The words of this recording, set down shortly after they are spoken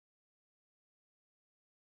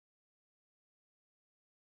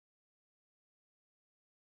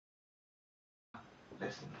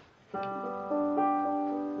listen.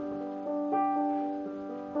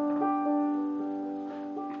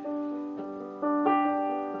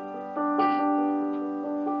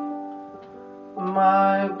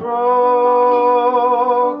 My broken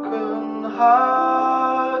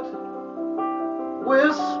heart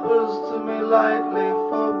whispers to me lightly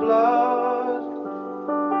for blood,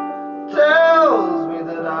 tells me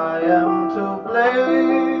that I am to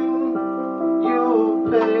blame. You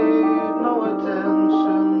paid no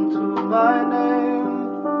attention to my name.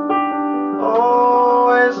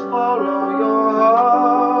 Always follow your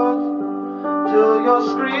heart till you're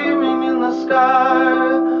screaming in the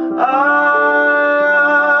sky. I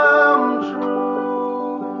am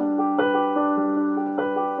true.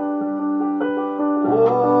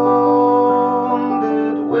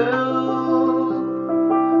 Wounded will,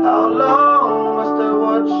 how long must I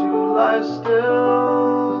watch you lie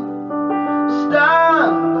still?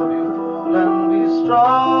 Stand up, you fool, and be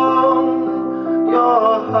strong. Your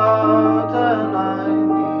heart and I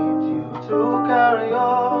need you to carry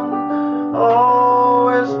on.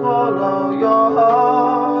 Always follow your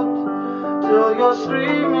heart till you're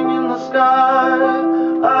screaming in the sky.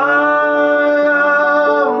 I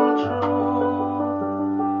am true.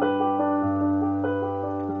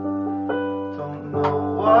 Don't know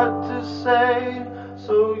what to say,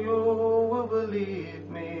 so you will believe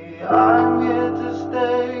me. I'm here to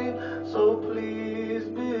stay, so please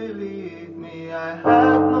believe me. I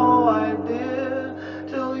had no idea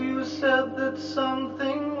till you said that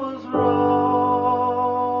something was wrong.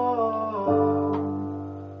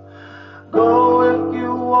 Go if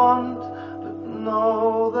you want, but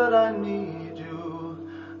know that I need you.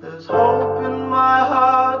 There's hope in my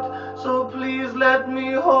heart, so please let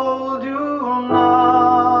me hold you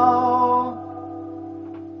now.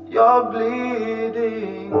 You're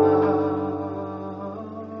bleeding out.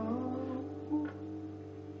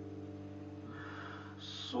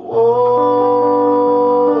 Swollen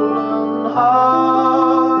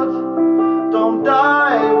heart, don't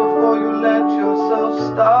die before you let yourself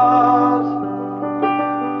start.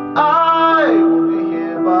 I will be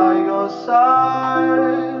here by your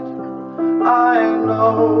side. I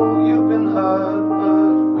know you've been hurt,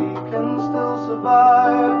 but we can still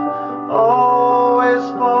survive. Always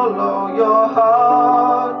follow your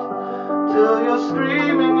heart till you're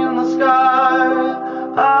screaming in the sky.